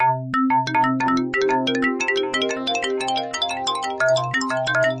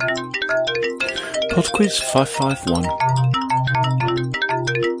PodQuiz 551.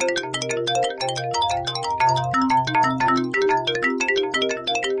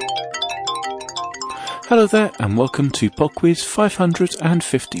 Hello there and welcome to PodQuiz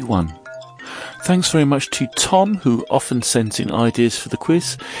 551. Thanks very much to Tom, who often sends in ideas for the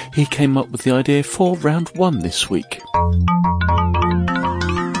quiz. He came up with the idea for round 1 this week.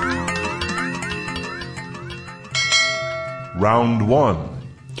 Round 1.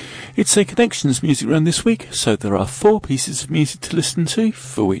 It's a Connections music round this week, so there are 4 pieces of music to listen to,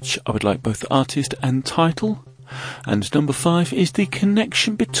 for which I would like both artist and title. And number 5 is the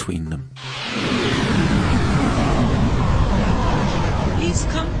connection between them. He's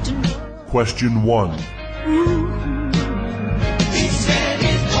come to know. Question 1.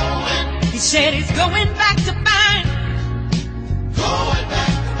 He said he's going back to mine. Going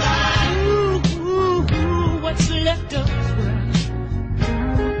back to mine. What's left of his world?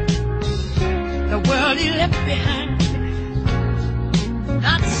 The world he left behind.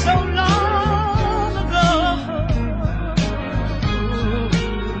 Not so long ago.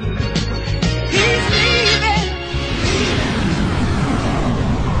 He's leaving.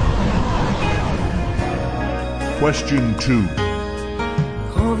 Question 2.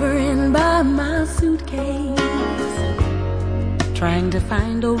 Hovering by my suitcase, trying to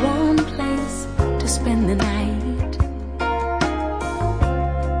find a warm place to spend the night.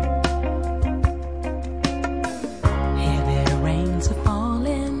 Heavy rains are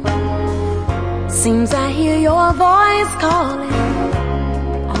falling. Seems I hear your voice calling.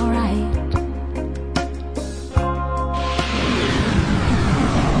 All right.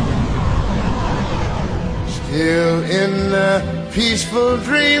 Still in the peaceful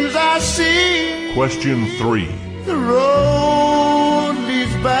dreams I see. Question 3. The road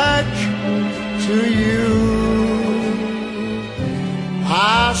leads back to you.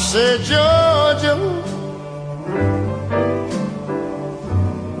 I said, Georgia,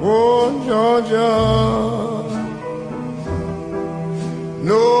 oh Georgia,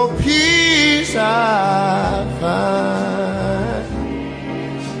 no peace I find.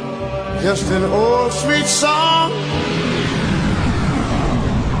 Just an old sweet song.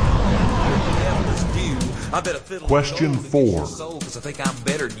 Question 4. I think I'm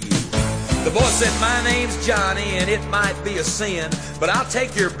better than you. The boy said, my name's Johnny, and it might be a sin, but I'll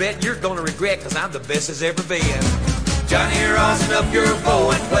take your bet and you're gonna regret, cause I'm the best as ever been. Johnny, rosin up your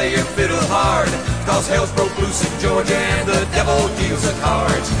bow and play your fiddle hard, cause hell's broke loose in Georgia and the devil deals the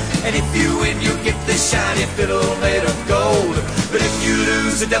cards. And if you win, you get this shiny fiddle made of gold, but if you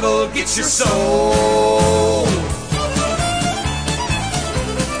lose, the devil gets your soul.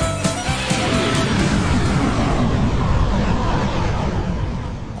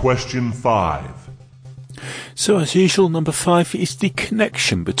 Question 5. So as usual, number 5 is the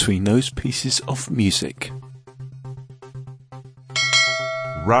connection between those pieces of music.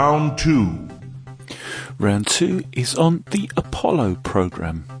 Round 2. Round 2 is on the Apollo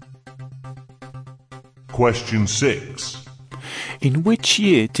program. Question 6. In which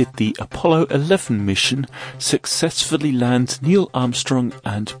year did the Apollo 11 mission successfully land Neil Armstrong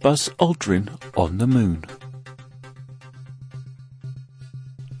and Buzz Aldrin on the moon?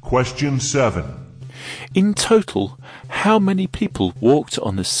 Question 7. In total, how many people walked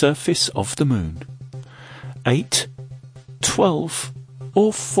on the surface of the moon? 8, 12,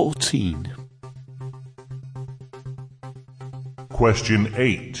 or 14? Question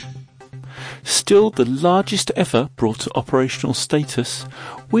 8. Still the largest ever brought to operational status,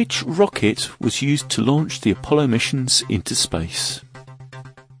 which rocket was used to launch the Apollo missions into space?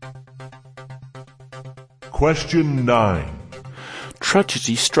 Question 9.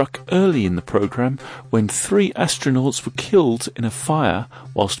 Tragedy struck early in the program when 3 astronauts were killed in a fire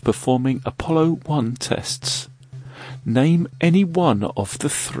whilst performing Apollo 1 tests. Name any one of the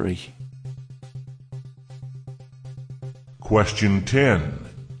 3. Question 10.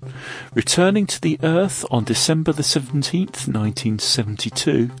 Returning to the Earth on December the 17th,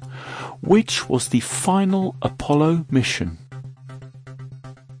 1972, which was the final Apollo mission?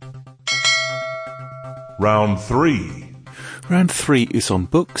 Round 3. Round 3 is on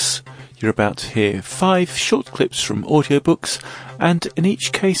books. You're about to hear 5 short clips from audiobooks, and in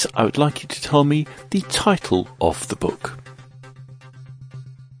each case I would like you to tell me the title of the book.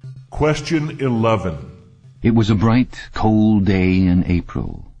 Question 11. It was a bright, cold day in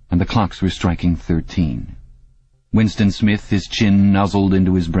April, and the clocks were striking 13. Winston Smith, his chin nuzzled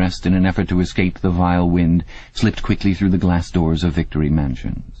into his breast in an effort to escape the vile wind, slipped quickly through the glass doors of Victory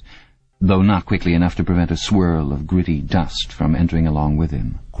Mansions, though not quickly enough to prevent a swirl of gritty dust from entering along with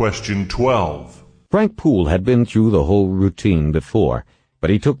him. Question 12. Frank Poole had been through the whole routine before,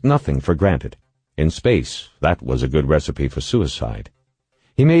 but he took nothing for granted. In space, that was a good recipe for suicide.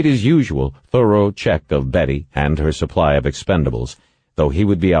 He made his usual thorough check of Betty and her supply of expendables, though he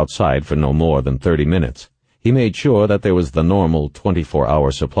would be outside for no more than 30 minutes. He made sure that there was the normal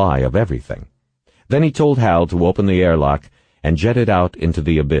 24-hour supply of everything. Then he told Hal to open the airlock and jet it out into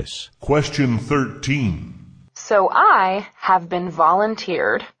the abyss. Question 13. So I have been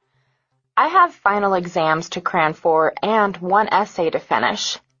volunteered. I have final exams to cram for and one essay to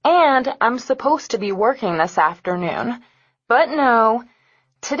finish, and I'm supposed to be working this afternoon. But no,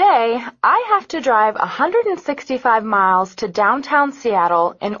 today I have to drive 165 miles to downtown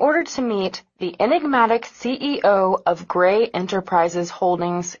Seattle in order to meet the enigmatic CEO of Gray Enterprises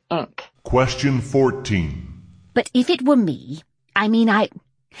Holdings, Inc. Question 14. But if it were me, I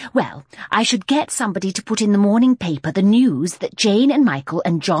should get somebody to put in the morning paper the news that Jane and Michael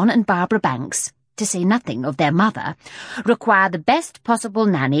and John and Barbara Banks, to say nothing of their mother, require the best possible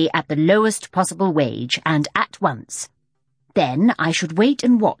nanny at the lowest possible wage, and at once. Then I should wait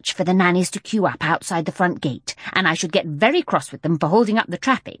and watch for the nannies to queue up outside the front gate, and I should get very cross with them for holding up the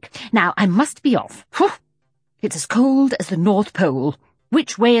traffic. Now, I must be off. Whew! It's as cold as the North Pole.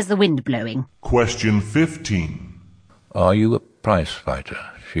 Which way is the wind blowing? Question 15. Are you a prize fighter?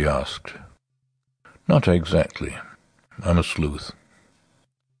 She asked. Not exactly. I'm a sleuth.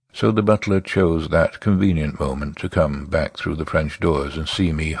 So the butler chose that convenient moment to come back through the French doors and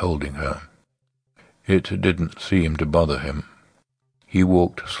see me holding her. It didn't seem to bother him. He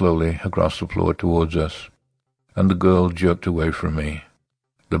walked slowly across the floor towards us, and the girl jerked away from me.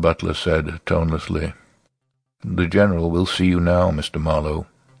 The butler said tonelessly, "The General will see you now, Mr. Marlowe."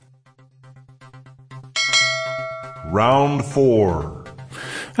 Round 4.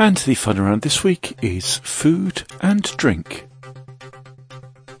 And the fun round this week is food and drink.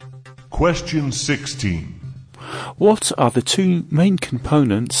 Question 16. What are the two main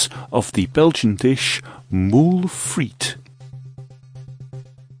components of the Belgian dish moule frite?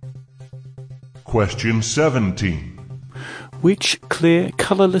 Question 17. Which clear,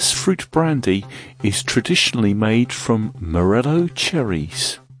 colourless fruit brandy is traditionally made from Morello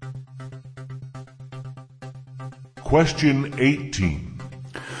cherries? Question 18.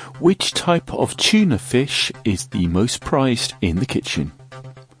 Which type of tuna fish is the most prized in the kitchen?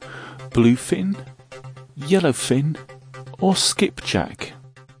 Bluefin, yellowfin, or skipjack?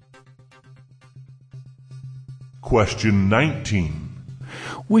 Question 19.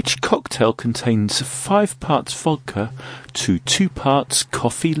 Which cocktail contains 5 parts vodka to 2 parts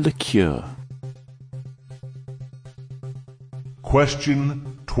coffee liqueur?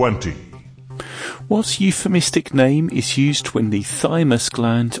 Question 20. What euphemistic name is used when the thymus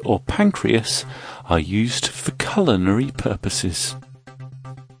gland or pancreas are used for culinary purposes?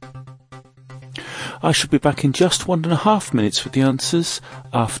 I shall be back in just 1.5 minutes with the answers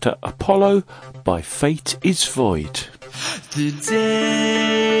after Apollo by Fate is Void. The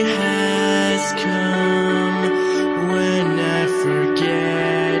day has come when I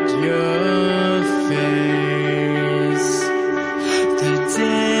forget your face. The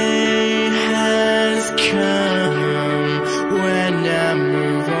day has come when I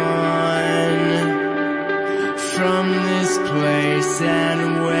move on from this place, and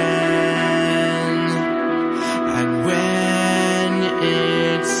when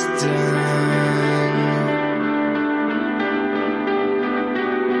it's done,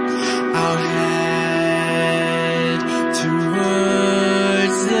 I'll head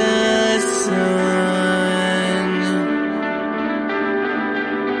towards the sun.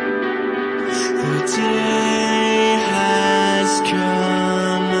 The day has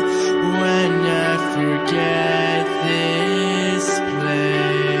come when I forget this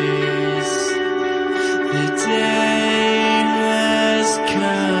place. The day has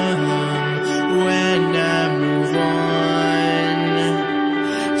come when I move on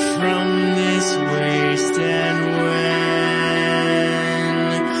from this waste, and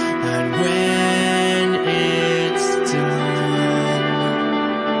when it's done,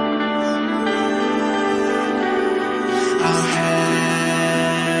 I'll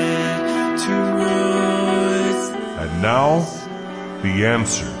head towards. And now, the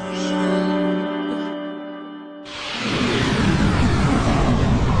answers.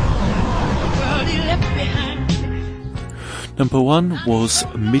 Number 1 was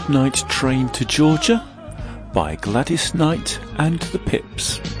Midnight Train to Georgia by Gladys Knight and the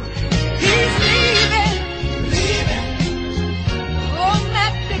Pips. He's leaving, on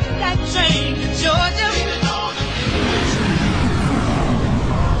that midnight train to Georgia.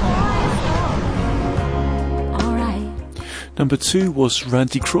 All right. Number 2 was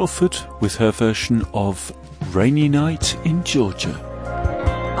Randy Crawford with her version of Rainy Night in Georgia.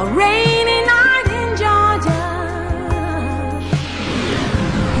 A rainy night Georgia.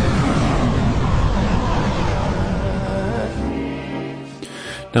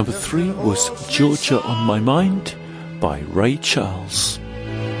 Number 3 was Georgia on My Mind by Ray Charles.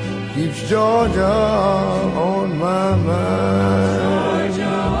 Keeps Georgia on my mind. Georgia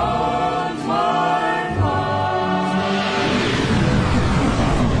on my mind.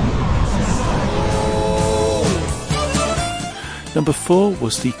 Number 4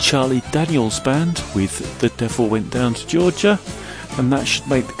 was the Charlie Daniels Band with The Devil Went Down to Georgia, and that should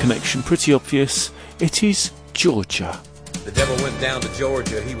make the connection pretty obvious. It is Georgia. The devil went down to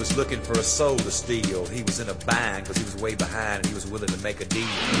Georgia. He was looking for a soul to steal. He was in a bind because he was way behind and he was willing to make a deal.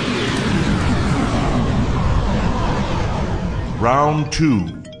 Round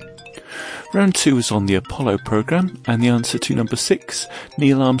 2. Round 2 was on the Apollo program, and the answer to number 6,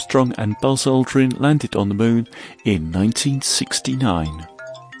 Neil Armstrong and Buzz Aldrin landed on the moon in 1969.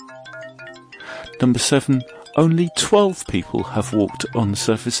 Number 7, only 12 people have walked on the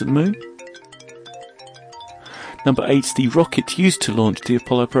surface of the moon. Number 8, the rocket used to launch the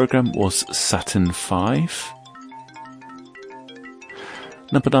Apollo program was Saturn V.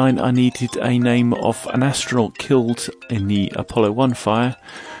 Number 9, I needed a name of an astronaut killed in the Apollo 1 fire.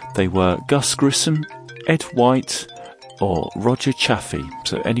 They were Gus Grissom, Ed White, or Roger Chaffee.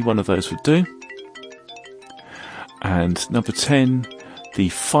 So any one of those would do. And number 10, the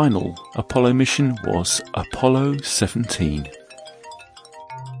final Apollo mission was Apollo 17.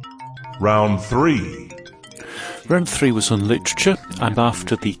 Round 3. Round 3 was on literature. I'm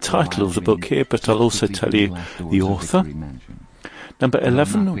after the title of the book here, but I'll also tell you the author. Number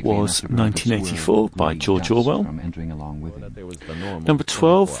 11 was 1984 by George Orwell. Number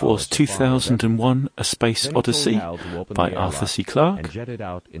 12 was 2001 A Space Odyssey by Arthur C. Clarke.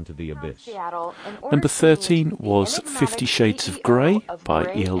 Number 13 was 50 Shades of Grey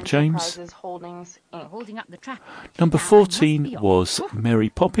by E.L. James. Number 14 was Mary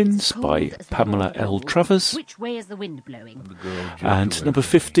Poppins by Pamela L. Travers. And number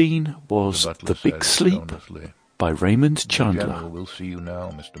 15 was The Big Sleep by Raymond Chandler. We'll see you now,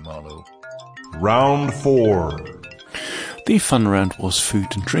 Mr. Marlowe. Round 4. The fun round was food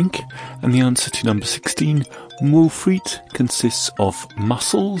and drink, and the answer to number 16, moule frite, consists of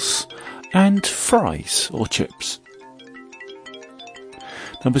mussels and fries or chips.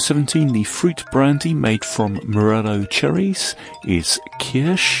 Number 17, the fruit brandy made from Morello cherries is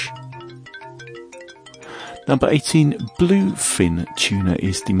Kirsch. Number 18, bluefin tuna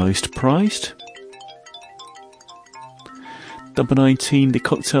is the most prized. Number 19, the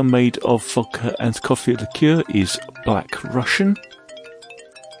cocktail made of vodka and coffee liqueur is Black Russian.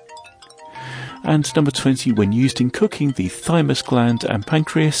 And number 20, when used in cooking, the thymus gland and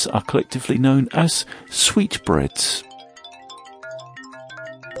pancreas are collectively known as sweetbreads.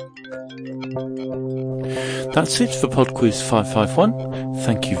 That's it for PodQuiz 551.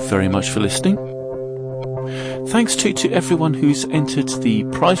 Thank you very much for listening. Thanks to everyone who's entered the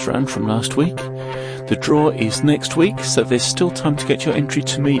prize round from last week. The draw is next week, so there's still time to get your entry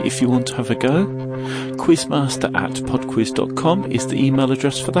to me if you want to have a go. Quizmaster@podquiz.com is the email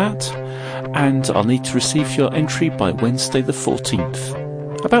address for that, and I'll need to receive your entry by Wednesday the 14th.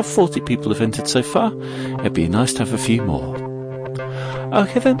 About 40 people have entered so far. It'd be nice to have a few more.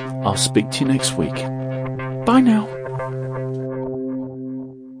 Okay then, I'll speak to you next week. Bye now.